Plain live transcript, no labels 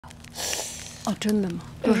哦，真的吗？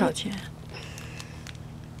多少钱？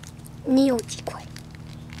你有几块？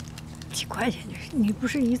几块钱就是，你不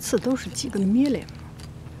是一次都是几个million吗？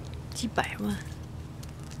几百万？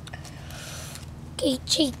给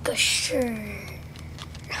这个是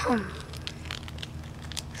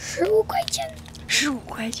15块钱。15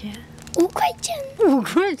块钱？5块钱？5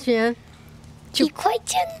块钱？1块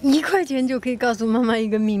钱？1块钱就可以告诉妈妈一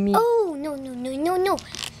个秘密？哦、no no no no no，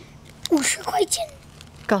 50块钱。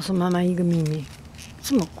告诉妈妈一个秘密，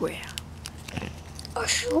这么贵啊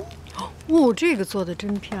？25。哦，这个做的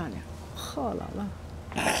真漂亮，好姥姥，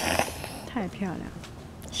太漂亮了，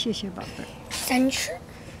谢谢宝贝儿。30。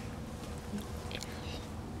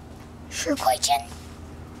10块钱。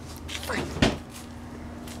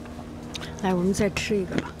来，我们再吃一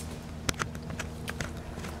个吧。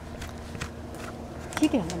几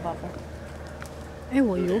点了，宝贝儿？哎，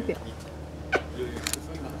我有表。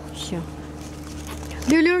行。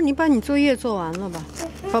溜溜，你把你作业做完了吧？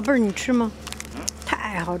宝贝儿，你吃吗？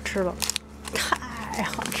太好吃了，太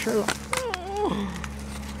好吃了。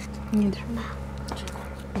你吃吗？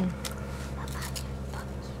嗯。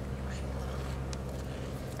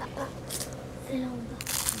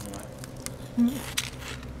嗯。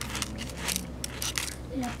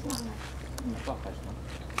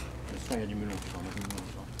Il y a du melon, tu vas mettre du melon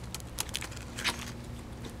dedans.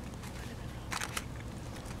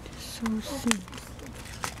 Saucisse.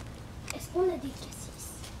 Est-ce qu'on a des cassis?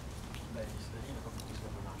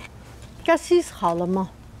 cassis 好了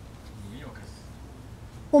吗？没有 cassis。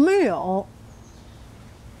我们有。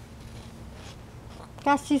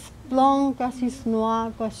cassis blanc, cassis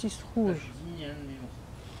noir, cassis rouge。今年没有。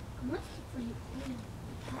Comment est-ce qu'il faut les couler?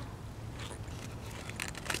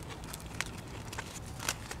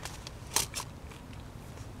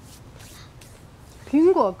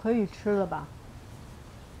 苹果可以吃了吧？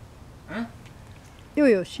嗯？又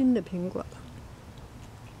有新的苹果了。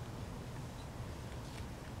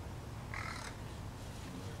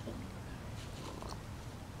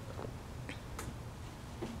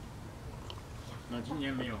那今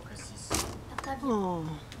年没有 cassis。哦。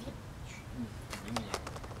明年。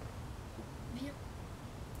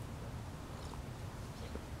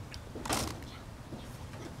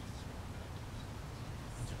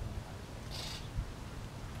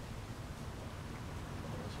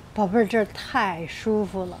宝贝儿，这儿太舒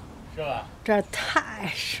服了。是吧？这儿太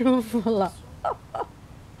舒服了，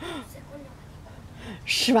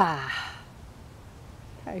是吧？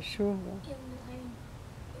太舒服了。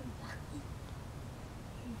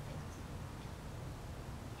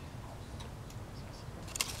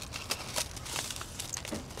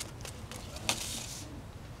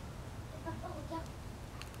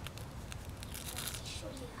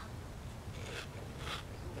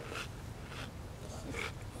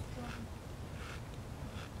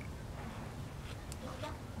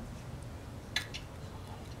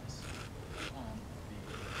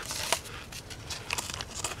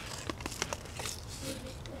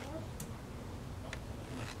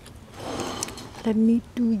Let me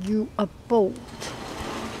do you a boat.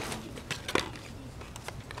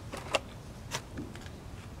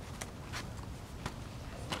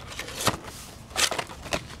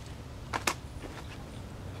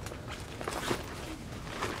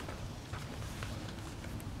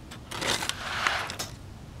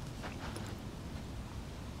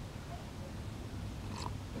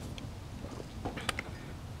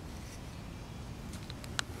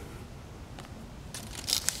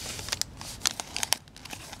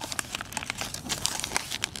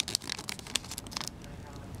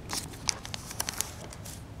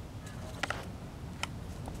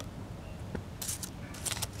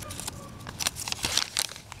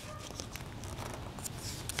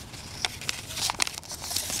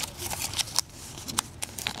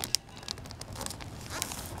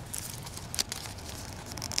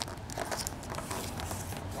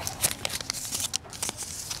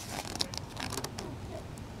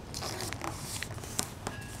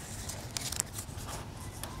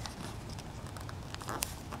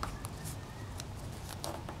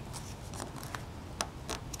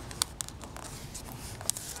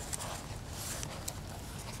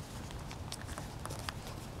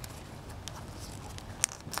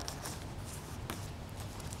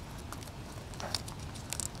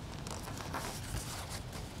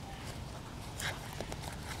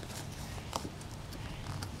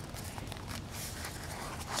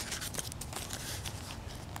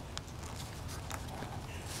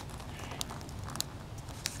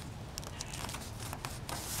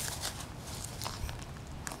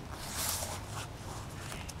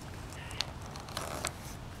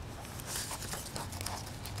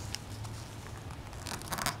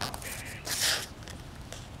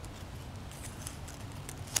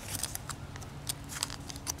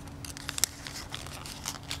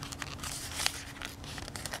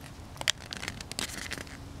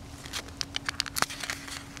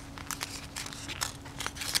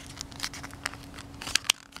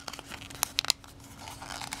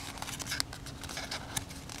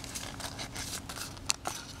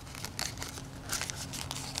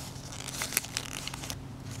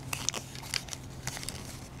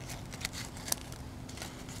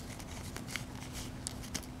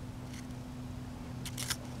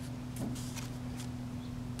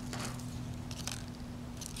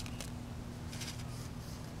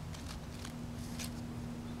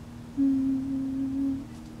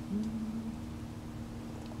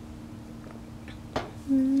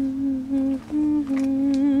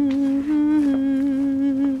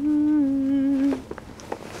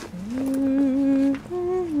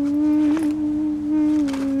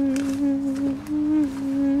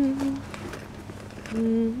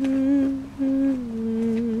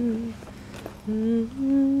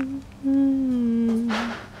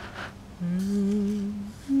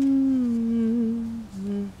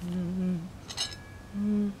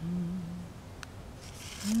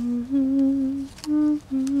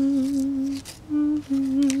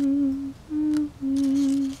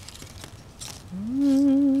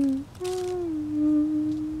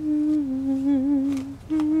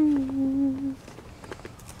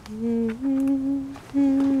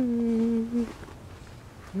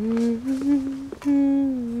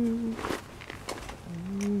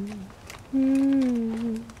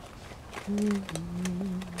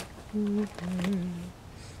 在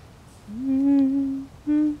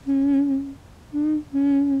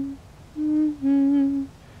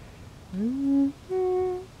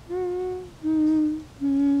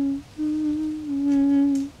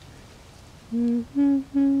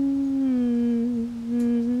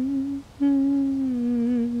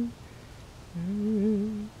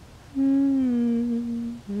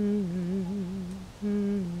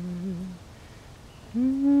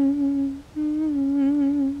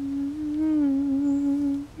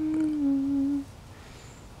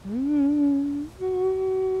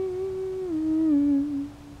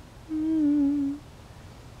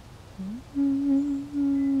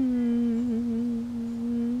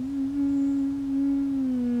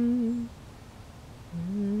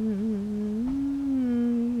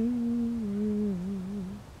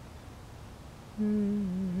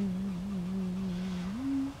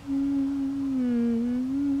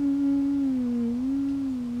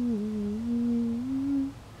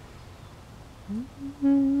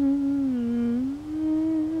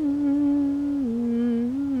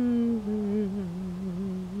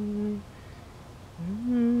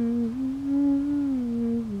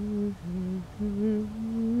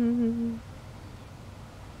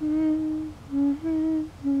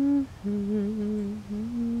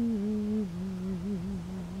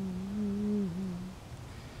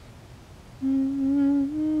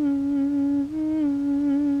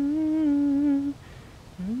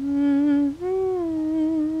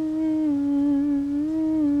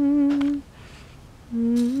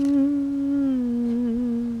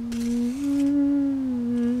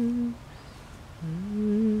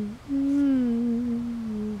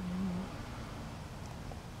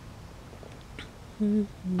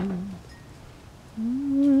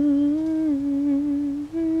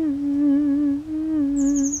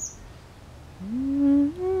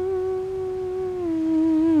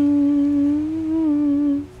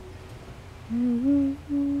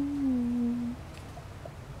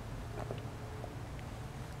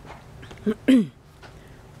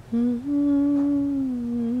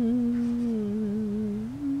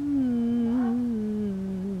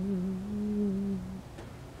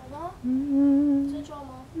这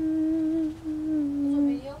吗？嗯，做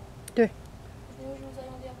没有？对，你为什么在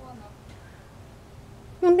用电话呢？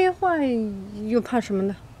用电话又怕什么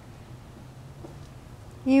呢？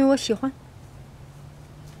因为我喜欢。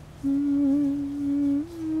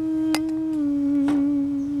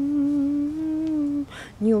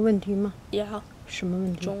你有问题吗？呀，什么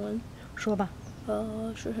问题？中文，说吧，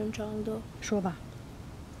是很长的，说吧，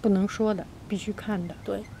不能说的，必须看的，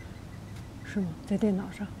对，是吗？在电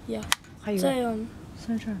脑上，呀，还有这样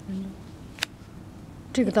32分钟，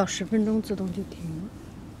这个到10分钟自动就停了。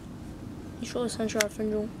你说了32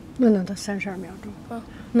分钟，那到32秒钟，啊，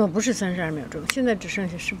那不是32秒钟，现在只剩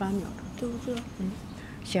下18秒钟。对不对？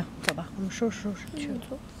行，走吧，我们收拾收拾去了。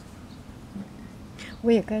错。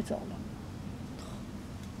我也该走了。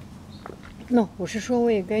no， 我是说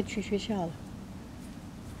我也该去学校了。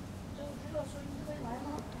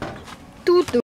嘟嘟。